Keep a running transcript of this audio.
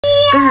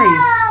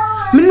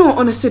Guys, me know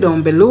on the sit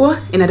down below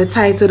in the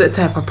title the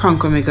type of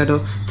prank I'm gonna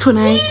do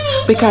tonight,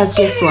 because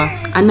guess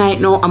what? A night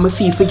now I'm a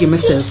feel for give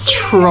myself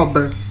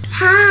trouble.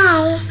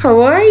 Hi.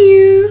 How are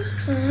you?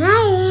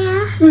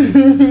 Hi.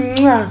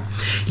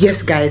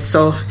 Yes guys,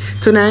 so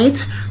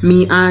tonight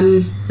me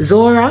and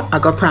Zora I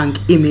got prank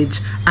Image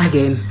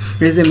again.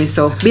 You see me?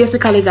 So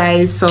basically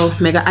guys, so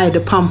me gonna hide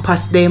the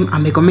pampers them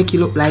and me gonna make it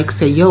look like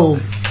say yo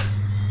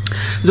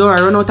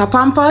Zora run out of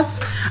pampers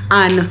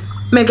and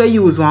me gonna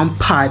use one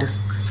pad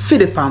for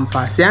the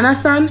pampers, you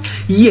understand?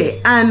 Yeah,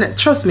 and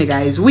trust me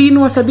guys, we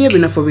know say baby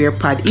enough for wear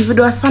pad. Even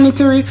though a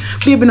sanitary,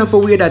 baby enough for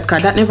wear that,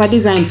 cause that never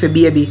designed for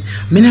baby.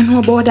 Me don't know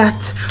about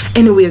that.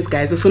 Anyways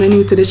guys, if you're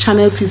new to the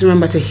channel, please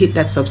remember to hit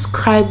that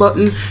subscribe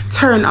button,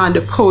 turn on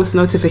the post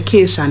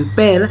notification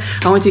bell.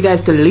 I want you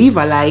guys to leave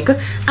a like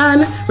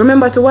and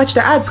remember to watch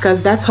the ads,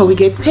 cause that's how we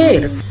get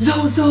paid.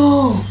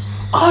 Zozo,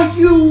 are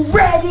you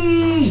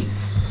ready?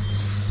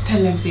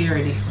 Tell them say you're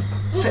ready.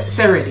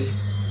 Say ready.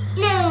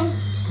 No.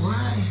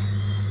 Why?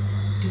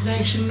 It's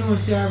like she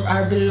knows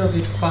our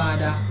beloved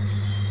father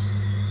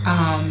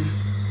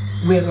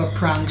we got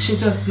prank. She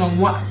just know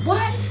what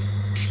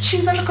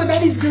she's a little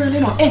daddy's girl, you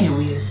know.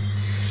 Anyways,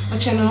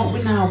 but you know,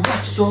 we now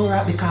watch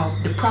Zora because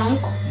the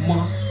prank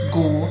must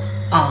go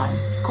on.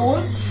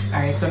 Cool?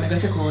 Alright, so I'm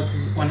gonna take out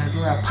one of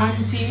Zora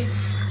panty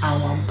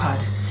and one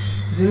pad.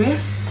 See me?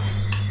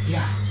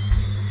 Yeah.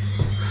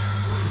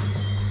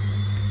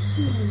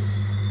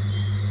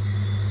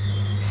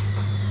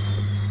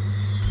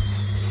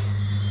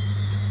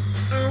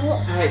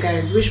 Alright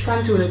guys, which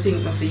panty do you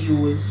think I for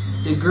use?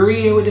 The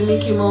grey with the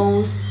Mickey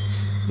Mouse,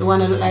 the one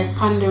that look like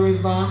Panda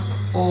River,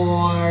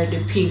 or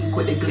the pink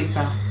with the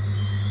glitter?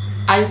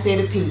 I say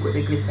the pink with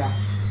the glitter.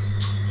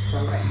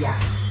 So yeah.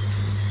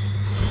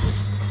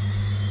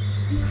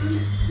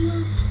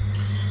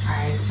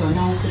 Alright, so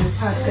now for the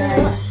pad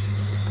guys.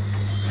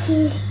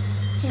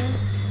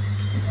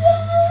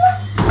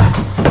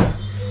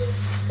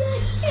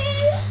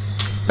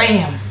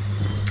 Bam!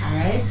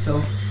 Alright,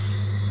 so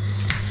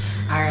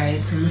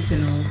alright, so I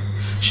know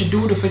she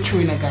do the for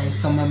Trina guys,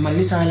 so my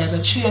literally like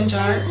a change her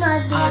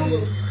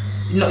and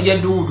no,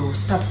 you do though,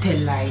 stop tell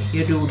lie,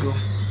 you do though.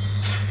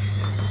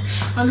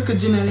 And look at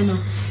Janelle, you know.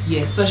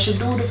 Yeah, so she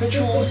do the for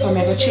true, so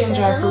I go change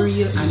her for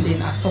real, and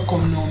then I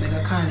succumb now, I go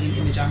call in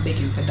Image and beg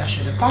him for dash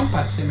the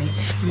pampers for me.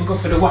 I'm gonna go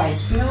for the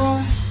wipes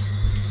now.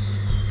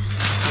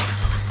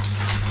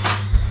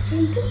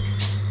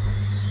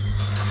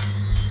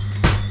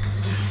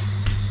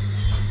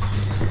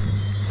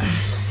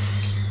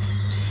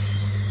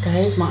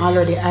 Guys, I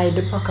already hide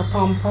the pack of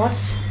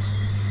pampers.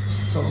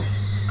 So,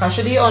 because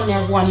she only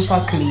have one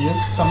pack leave,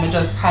 so I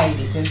just hide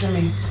it, you see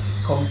me?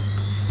 Come,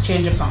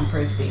 change the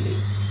pampers, baby.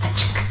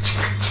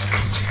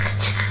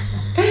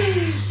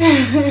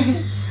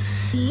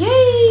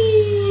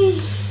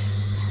 Yay!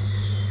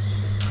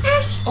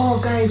 Oh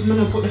guys, I'm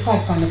gonna put the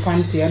fat on the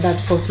panty, and that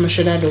first I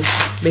should do.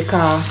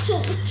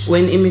 Because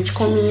when Image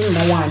come in,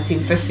 I want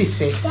him to see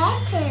say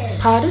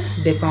pad,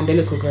 dip on the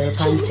little girl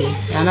panty.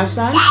 You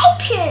understand?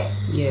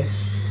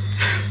 Yes.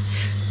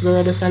 So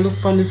I just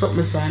look on this up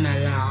my son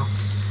and laugh.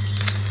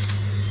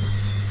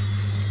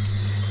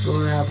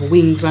 So I have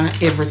wings and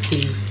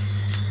everything.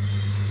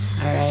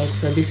 Alright,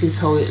 so this is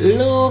how it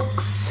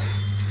looks.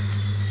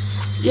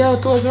 Yeah,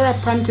 it was a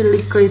panty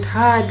liquid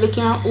hard,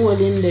 looking at hole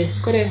in there.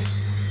 Could I?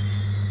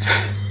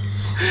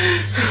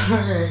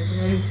 Alright,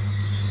 guys.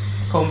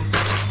 Come.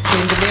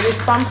 Change the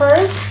baby's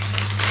pampers.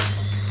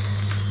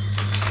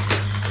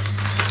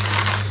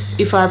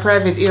 If our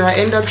private ear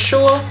end up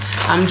show,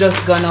 I'm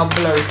just gonna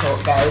blur it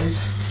out, guys.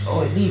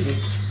 Oh, leave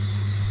it.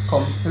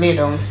 Come, lay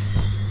down.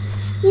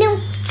 No.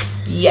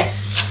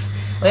 Yes.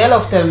 Well, you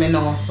love tell me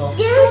no, so.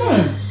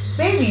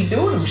 Baby,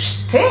 dude,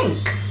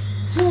 stink.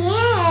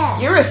 Yeah.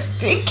 You're a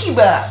stinky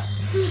butt.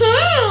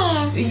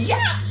 Yeah.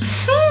 Yeah.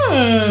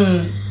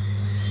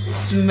 It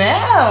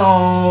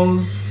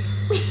smells.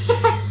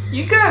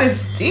 You got a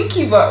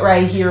stinky butt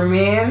right here,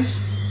 man.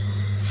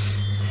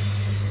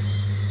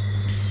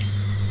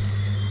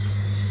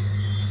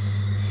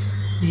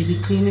 Baby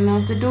cleaning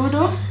out the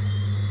dodo.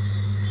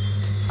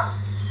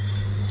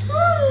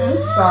 I'm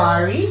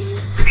sorry.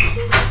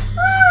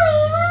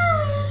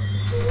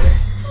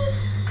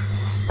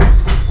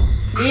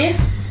 Yeah?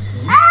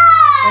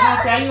 When I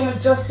say you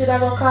adjusted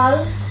that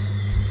local,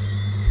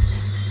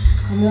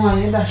 come on,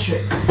 you dash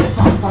it. The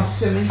pampers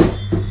for me.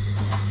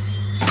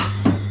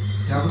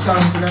 You have a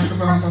time to dash the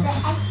pampers?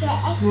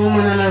 No,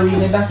 man, I'm not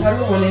really that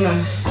alone, you know.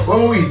 When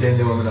we then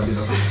they want me to be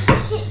up.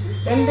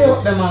 Then they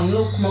up them and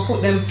look, I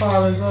put them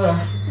far as well.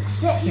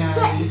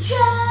 Can't reach.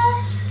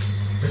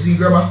 You see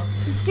grandma?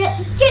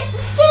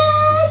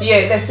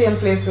 Yeah, the same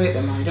place with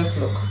them, man. Just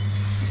look.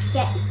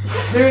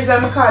 The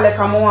reason I call it,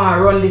 I want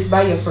to run this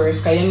by you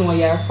first, because you know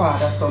you're a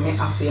father, so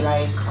I feel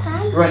like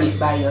run it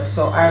by you.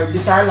 So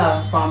this is our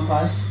last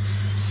pampers.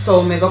 So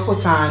I'm going to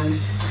put on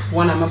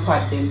one of my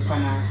pad them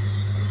on her.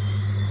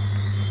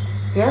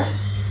 Here?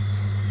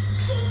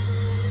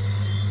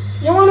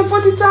 You want to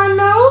put it on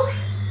now?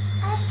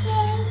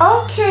 Okay.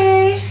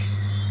 Okay.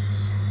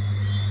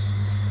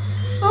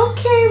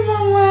 Okay,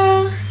 Mom.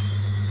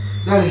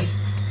 Daddy.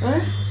 Huh?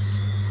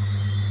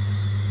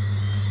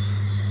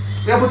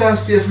 Yeah, put on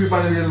stay free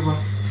on the baby,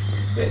 man.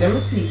 Wait, let me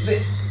see.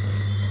 Wait.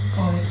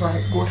 Oh, that's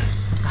right, good.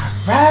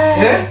 That's right.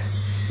 Yeah?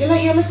 You know,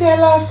 you me say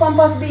last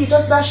Pampers be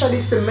just dash of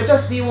this. I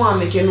just didn't want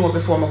to make you know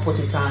before I put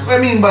it on. What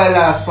I mean by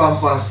last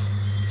Pampers?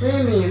 What do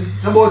you mean?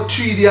 About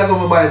 3 days ago,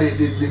 I buy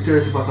the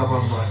 30 pack of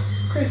Pampers.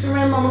 Chris,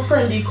 remember my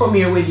friend he come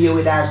here with you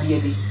with our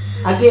baby.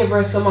 I gave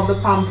her some of the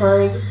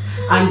Pampers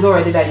and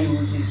Zora did I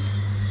use it.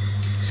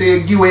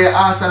 Say give away your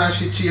ass and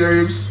shit to your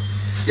ribs.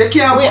 You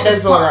can't Wait, put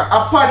there's Zora.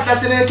 a pad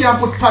that you can't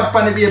put pad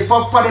on the baby.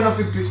 Pad enough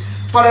for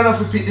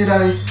pitney,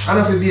 daddy.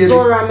 Enough for baby.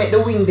 Zora make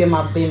the wing them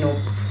a bend up.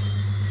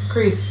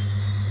 Chris,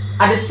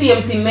 at the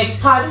same thing make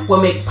pad, we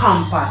make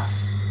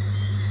Pampers.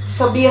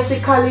 So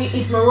basically,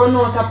 if me run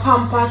out of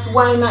Pampers,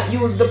 why not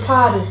use the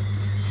pad?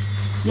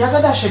 You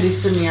gotta dash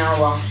this to me,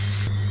 Awa.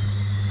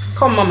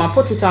 Come, Mama,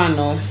 put it on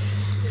now.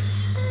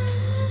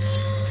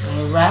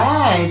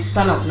 Alright,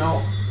 stand up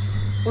now.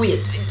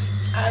 Wait.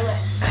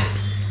 Alright.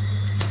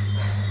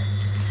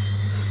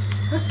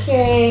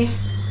 Okay.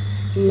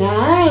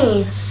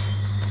 Nice.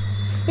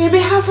 Baby,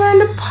 have her in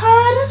the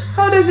pad.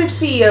 How does it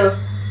feel?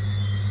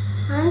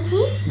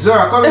 Auntie?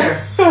 Zora, come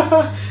here.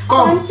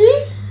 Come.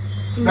 Auntie?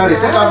 Daddy,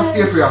 take off the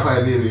stay free off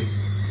her baby.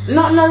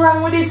 Nothing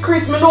wrong with it,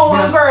 Chris. Me know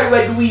one girl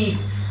with weed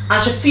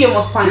and she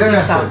famous for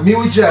Yeah, TikTok. me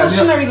with Jab. She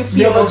not really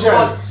famous,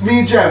 but... Me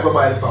and Jab go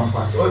buy the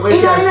Pampers. You know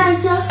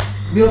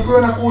right? Me and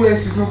Corona cool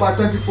is no about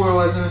 24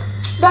 hours.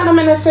 That don't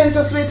make no sense.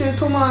 Just wait till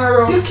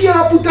tomorrow. You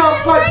can't put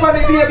on pad for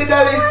the baby,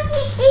 daddy.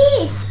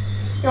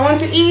 You want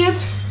to eat?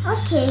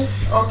 Okay.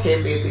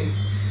 Okay, baby.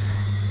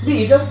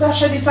 B, just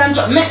dash her this and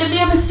make the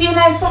baby stay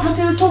nice something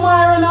till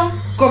tomorrow now.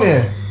 Come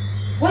here.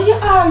 Why you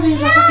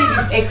always have to do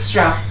this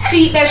extra?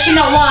 See that she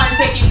don't want to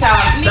take it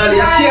out. Leave Daddy,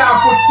 you her.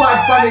 can't put pad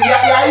for the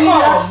baby.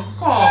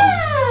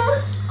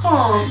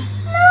 Come.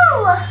 No.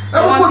 I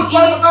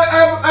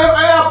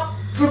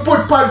have to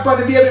put pad for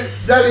the baby,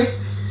 daddy.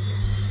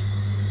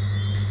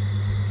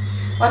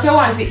 What you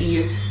want to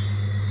eat?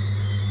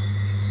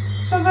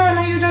 So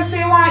Zora, you just say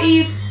you want to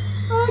eat?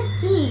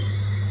 Okay.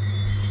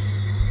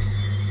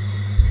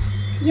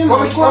 Yeah, What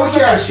man, we- go what we over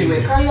can't that see?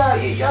 way.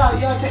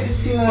 You take this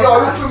thing out. Yo,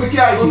 look for me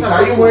car key,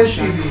 cause you won't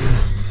see me.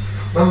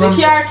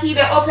 The car key,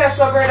 the up here,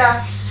 so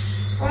brother.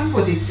 Come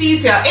put it. See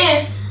it here.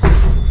 Eh?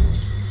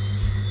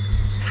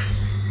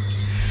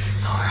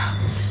 Zora,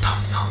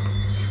 thumbs up.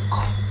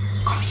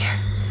 Come here.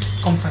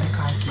 Come for the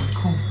car key.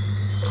 Come.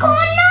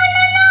 Oh, no.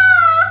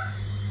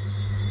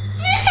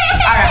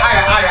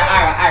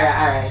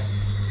 Alright.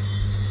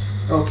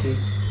 Okay.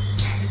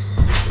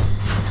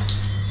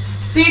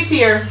 See it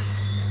here.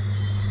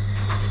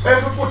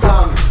 If you put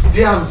on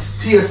damn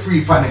stay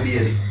free for the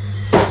baby.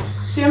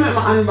 See, I make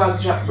my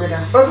handbag drop,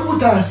 brother. If you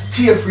put on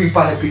stay free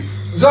for the baby.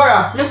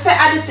 Zora. I say,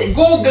 I just say,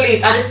 Google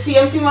it. I the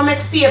same thing I make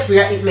stay free,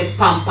 it make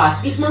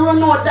Pampers. If me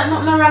run out, that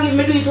nothing wrong if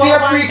me do it Stay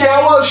free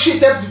can well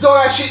shit if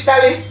Zora shit,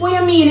 daddy. What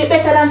you mean? It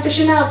better than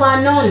fishing have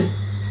and none.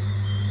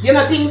 You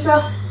don't think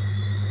so?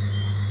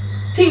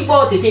 Think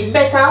about it. It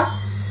better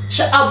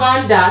she have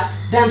on that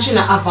than she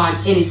not have on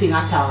anything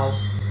at all.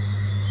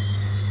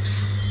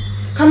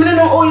 Come on,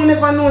 know how you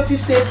never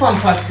notice say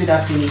Pampers did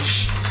a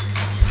finish.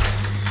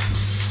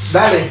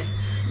 Daddy,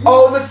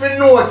 how me fi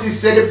notice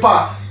say the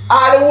pa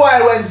all the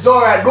while when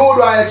Zora don't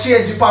want to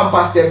change the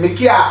Pampers them, me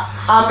care.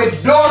 And me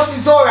don't see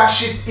Zora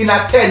shit in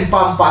a 10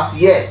 Pampers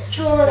yet.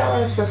 Sure, that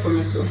wife said for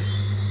me too.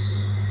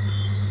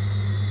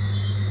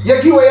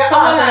 You give away your So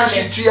ass what and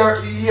shit to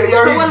your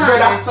ribs,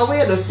 brother. So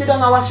where do sit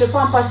down and watch your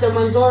Pampers them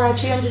when Zora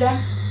change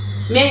them?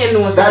 Me you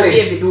know so Daddy,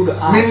 baby do the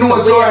me know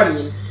so Zora. what you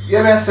mean?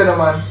 Yeah, me say no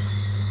man.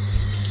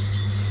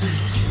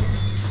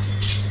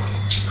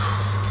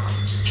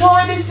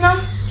 Show this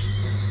now.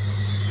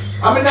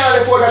 I mean now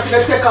before that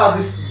you take off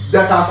this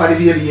that off of the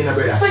baby, you know,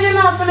 brother. So you're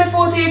not feeling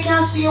out you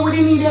can't stay with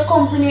you need your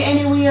company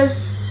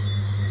anyways.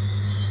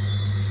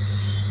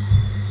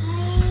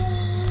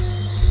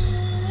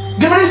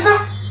 Give me this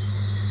now.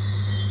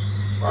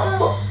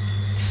 Oh.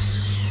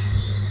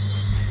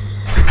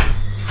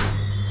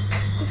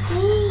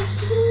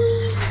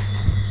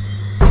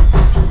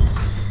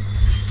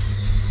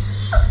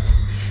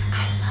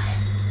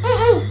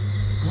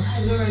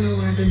 Why Zora know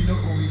where them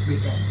duck with me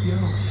guys? Yo,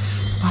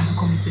 spam the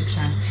comment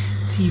section.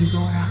 Team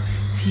Zora,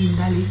 Team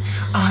Dali,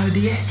 all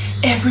day,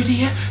 every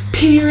day,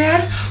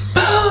 period.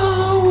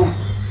 Boom!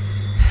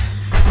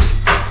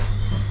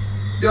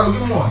 Yo,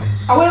 good morning.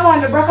 Are we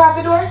want to break out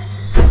the door?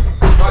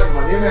 Bad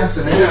man, you may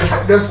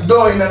say just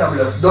door in and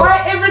blood.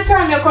 Why every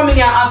time you come in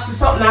here and ask for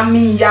something and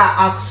me you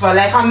ask for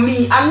like and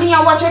me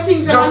I watch your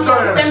things Just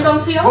door in them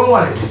don't feel? One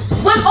wallet.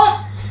 When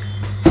up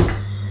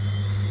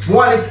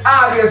Wallet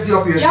always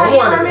up here, so yeah, you hear me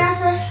wallet. I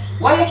say?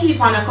 Why you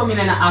keep on coming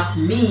and ask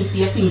me for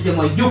your things them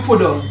what you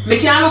put on? Me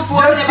can't look for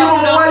Just them give me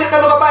put on. wallet,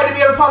 never go buy the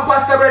baby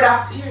Pampers,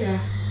 brother. Yeah.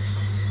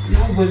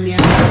 No with me.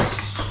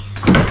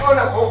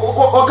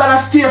 What kind of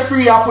stay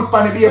free I put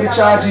on the baby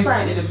charging?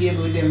 Friday the baby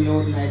with them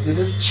loud nice. They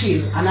just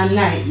chill and a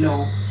night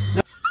now.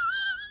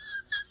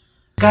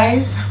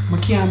 Guys, I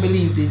can't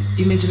believe this.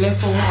 Image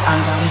left out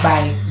and gone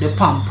buy the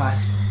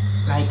Pampers.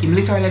 Like him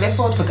literally left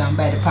out for going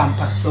buy the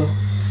pampers. So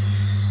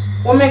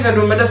what me gonna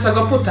do? I just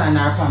go put on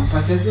her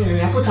pampers. You see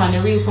me? I put on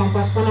the real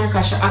pampers for her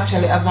because she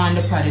actually have on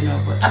the pad, you know.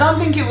 But I don't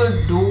think it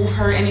will do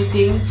her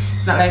anything.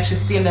 It's not like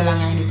she's staying there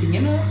long or anything,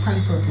 you know,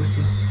 prank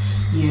purposes.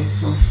 Yeah,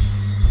 so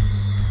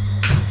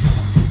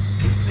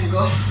I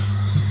go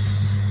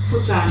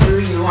put on the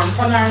real one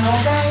on her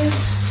now, guys.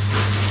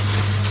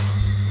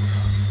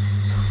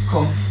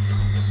 Come,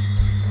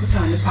 put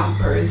on the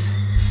pampers.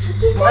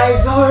 Why,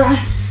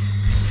 Zora?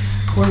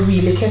 Will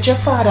really catch your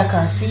father,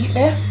 cause see it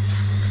there?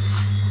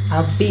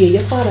 I'll be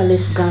your father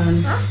left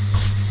gone. Huh?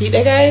 See it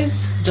there,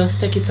 guys? Just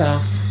take it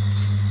off.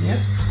 Yep.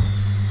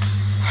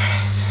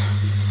 Alright.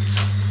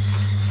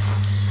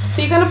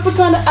 So you're gonna put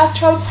on the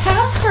actual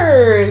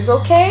pampers,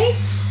 okay?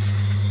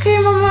 Okay,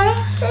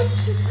 Mama?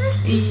 Thank you.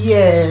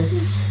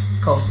 Yes.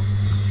 Come.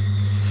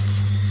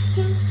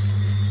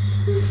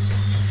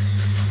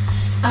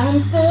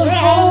 I'm still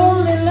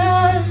holding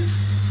on.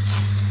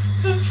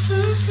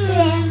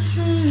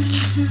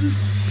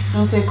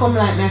 Don't say come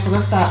like me. I'm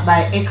gonna start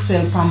by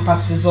XL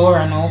pampers for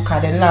Zora now,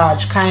 because the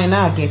large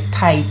kinda get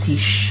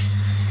tightish.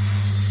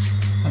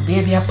 My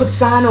baby, I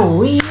put on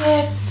weight.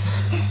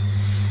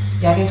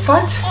 You get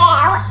fat?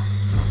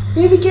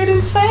 Baby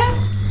getting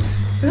fat?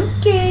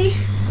 Okay.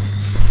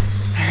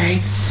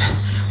 Alright.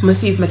 I'm gonna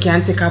see if I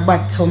can take a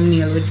bad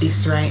thumbnail with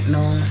this right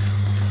now.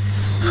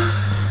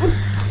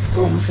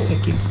 Oh, I'm gonna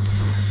take it.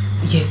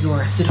 Yes,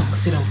 Zora, sit down,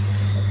 sit down.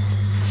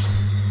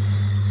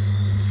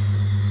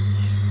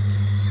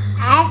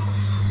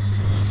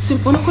 See,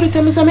 when I could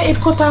tell me my head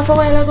cut off a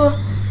while ago.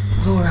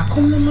 Zora,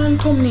 come on, man,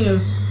 thumbnail.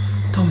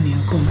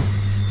 Thumbnail, come.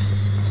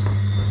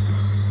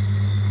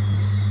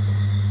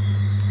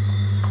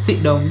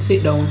 Sit down,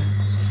 sit down.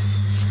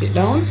 Sit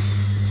down.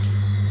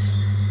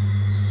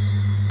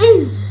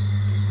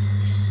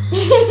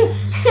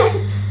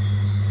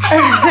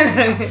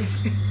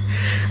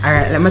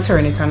 Alright, let me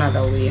turn it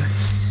another way.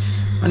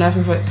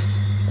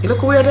 You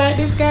look weird like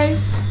this,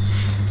 guys.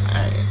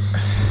 Alright.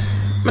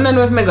 I don't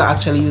know if I go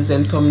actually use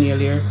them thumbnail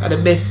here. Are the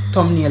best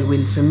thumbnail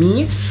win for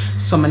me.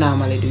 So I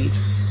normally do it.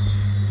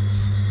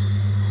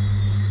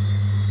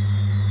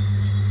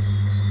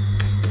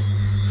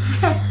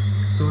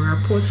 So we're a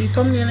posty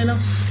thumbnail, you know.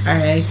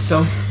 Alright,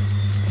 so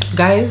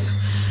guys,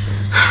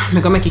 I'm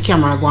gonna make a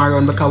camera go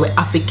around because we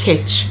have to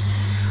catch.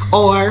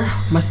 Or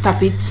I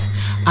stop it.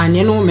 And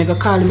you know, I'm gonna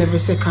call him every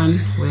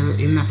second. Well,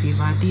 he'll not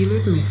even deal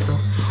with me. So,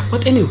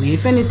 but anyway,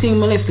 if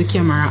anything, I left the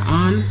camera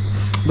on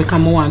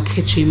because I want to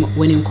catch him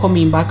when he's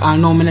coming back. I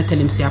know I'm gonna tell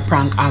him say a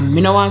prank. And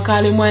I don't want to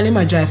call him while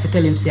I drive to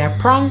tell him say a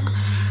prank.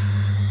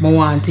 I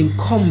want him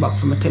come back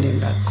for me tell him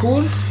that.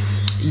 Cool?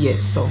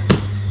 Yes, so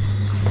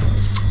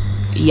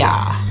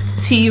yeah.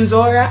 Team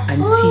Zora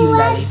and Team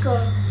Lally.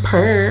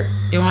 Per.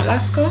 You want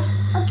Lasco?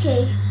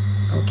 Okay.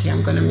 Okay,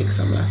 I'm gonna make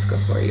some Lasco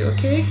for you,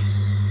 okay?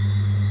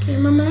 Okay,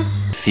 Mama.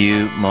 A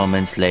few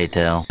moments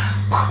later.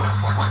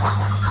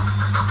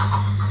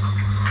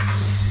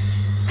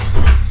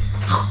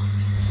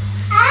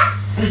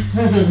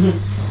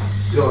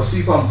 Yo,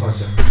 see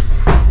pampers.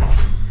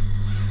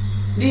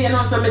 Do you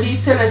know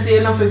somebody tell us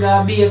you know for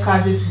the beer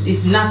because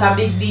it's not a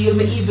big deal.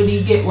 Me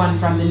even get one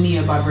from the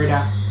neighbor,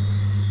 brother.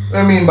 What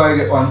do you mean by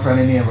get one from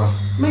the neighbor?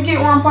 Me get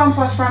one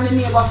pampers from the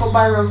neighbor for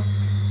borrow.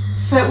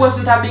 So it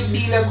wasn't a big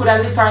deal. I could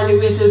have literally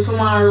waited till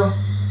tomorrow.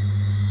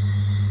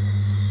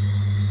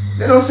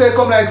 They don't say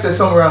come like say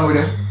something wrong with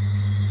it.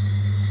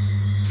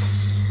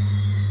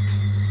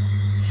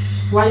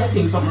 Why you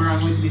think something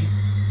wrong with me?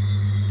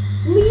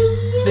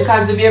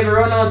 Because the baby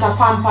run out of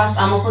pampers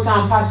and I put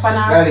on pad pan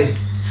her. Daddy.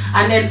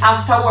 And then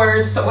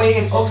afterwards, when you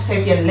get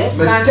upset, you left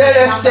But hand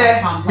tell us say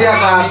pampers. me a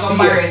go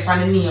borrow it from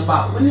the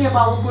neighbor. When neighbor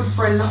was good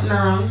friend, nothing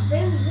wrong.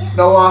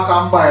 No walk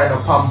and buy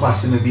no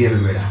pampers to me baby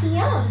brother.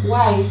 Yeah.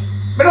 Why?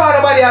 Me don't want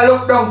nobody to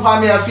look down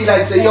upon me and feel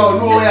like say yo,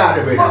 no way out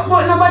the brother.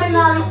 But nobody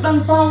now look down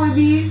upon we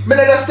be. Me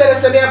not just tell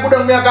us say me I put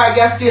down me a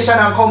gas station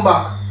and come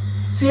back.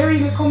 So you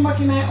really come back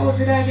in my house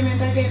with the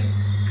argument again?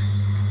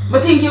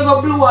 But think you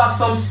go blow off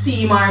some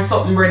steam or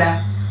something,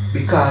 brother?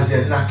 Because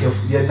you knock your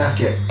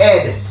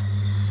head.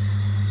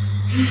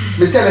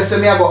 Me tell you say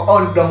me I go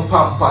hunt down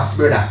pampers,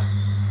 brother.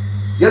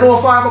 You know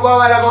how far I go a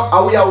while ago?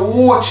 And we are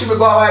watching me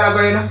go a while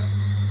ago, you know?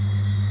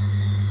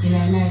 In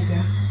a night,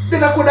 yeah.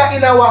 Then I could have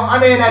in a walk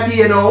and in a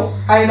day now,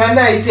 and in a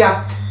night,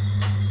 yeah.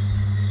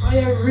 Are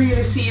you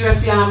really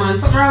serious, yeah, man?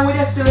 Something wrong with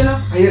you still, you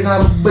know? And you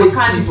can beg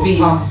I people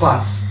can't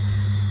pampers.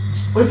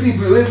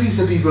 Where piece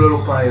of people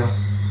look at you?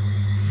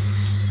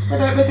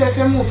 But I better if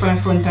you move in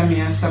front of me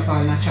and stop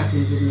all my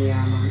chattings with me,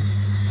 yeah, man.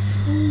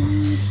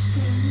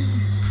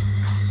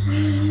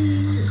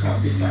 Look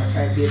up this out,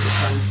 5 days of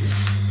country.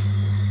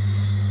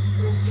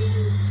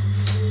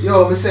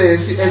 Yo, me say,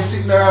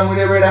 sitting around with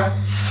you, brother?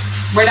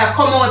 Brother,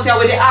 come out here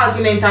with the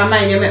argument and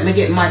mind you make me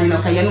get mad, you know,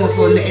 because you know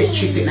so the head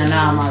tripping and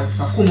normal,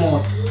 so come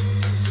out.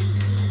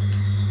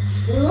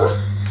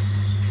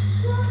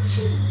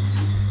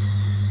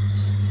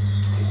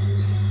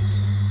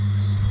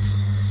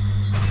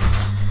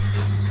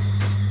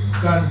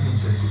 God, him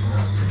say sitting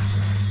around with you.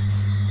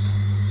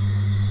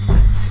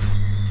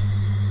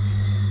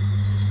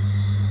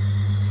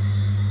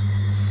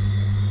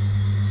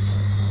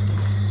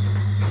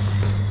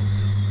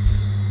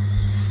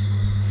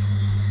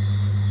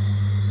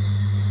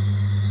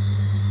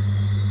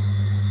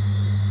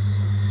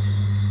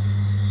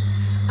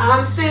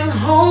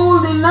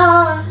 holding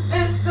on.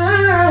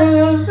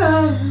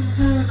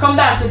 Come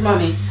dance with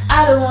mommy.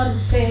 I don't want to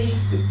say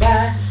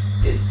goodbye.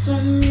 This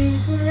one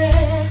means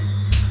forever.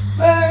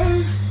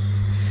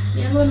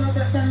 You know what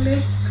I'm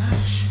saying?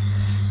 Gosh.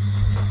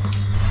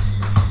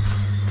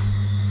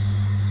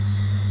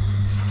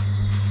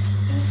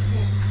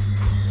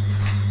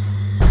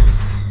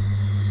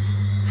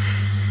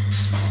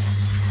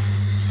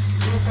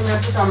 I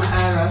put on my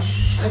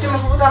eyelash. I think I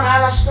put on my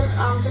eyelash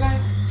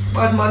tonight.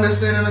 Bad man, they're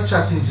staying in the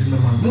chat things with me,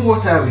 man. Move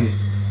out of way.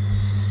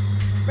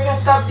 Brother,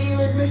 stop dealing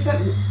with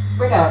me.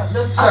 Brother,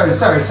 just Sorry.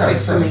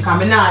 for me,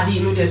 because I'm not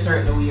dealing with a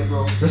certain way,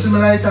 bro. You see my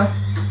lighter?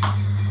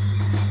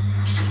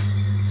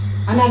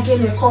 And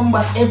again, you come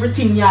back,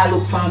 everything you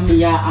look for me,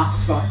 you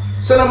ask for.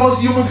 So I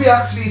must you for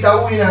ask for it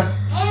a winner.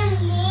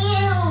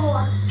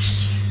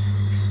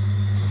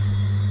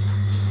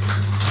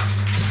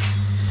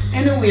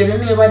 Anyway, the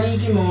neighbor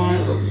give me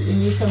one. You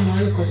need to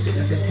look at it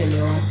if I tell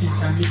you one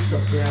piece and mix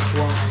up where I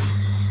want.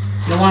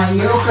 You want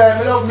You here? look like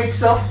me love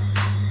mix up.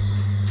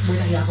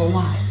 Brother, you go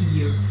want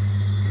here.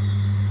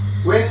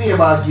 When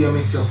neighbor give you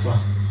mix up for?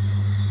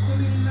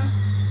 Come in now.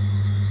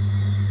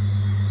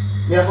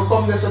 Me have to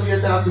come there so you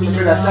talk to me,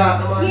 brother. Talk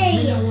no man.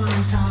 Me don't want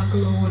to talk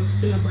loud,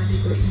 feel nobody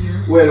go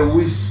hear. Well,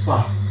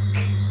 whisper.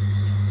 You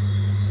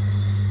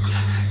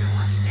don't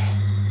know, say.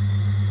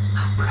 I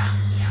prank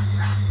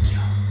you.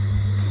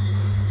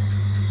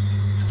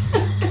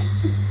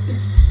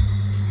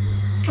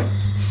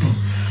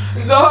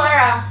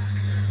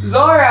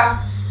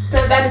 Zora,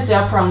 tell daddy say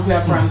I prank you,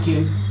 I prank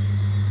him.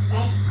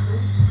 That's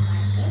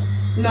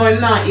No, I'm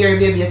not here,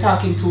 baby, you're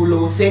talking too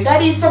low. Say,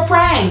 daddy, it's a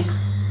prank.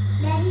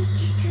 That is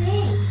the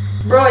train.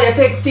 Bro, you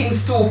take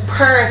things too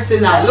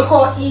personal. Look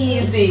how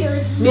easy.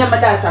 Me and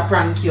my daughter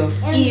prank you.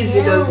 Easy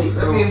does it, What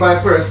I bro. mean by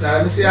personal,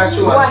 let me say I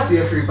choose What? and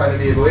stay free for the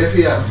baby. What you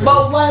feel?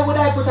 But why would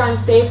I put on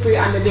stay free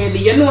on the baby?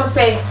 You know,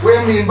 say,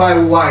 What you mean by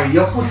why?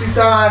 You put it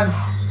on.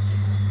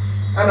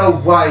 I know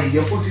why.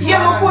 You put it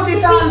yeah, on. I put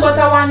it on, but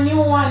I want new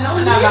one. No,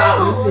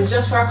 No. it's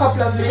just for a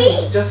couple of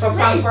minutes. Just for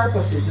prank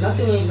purposes.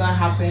 Nothing ain't gonna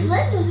happen. Well,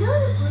 I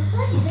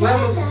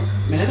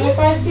don't know if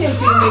I say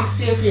anything make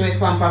safe you make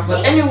pampers,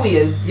 but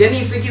anyways, you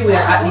need to give away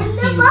at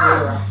least Team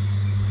Zora.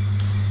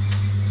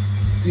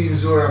 Team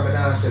Zora, but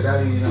now I said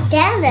that, you know.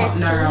 Damn that.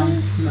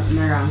 Nothing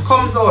wrong.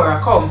 Come Zora,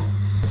 come.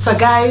 So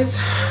guys,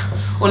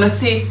 wanna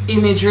see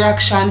image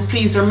reaction,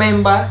 please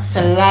remember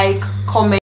to like, comment.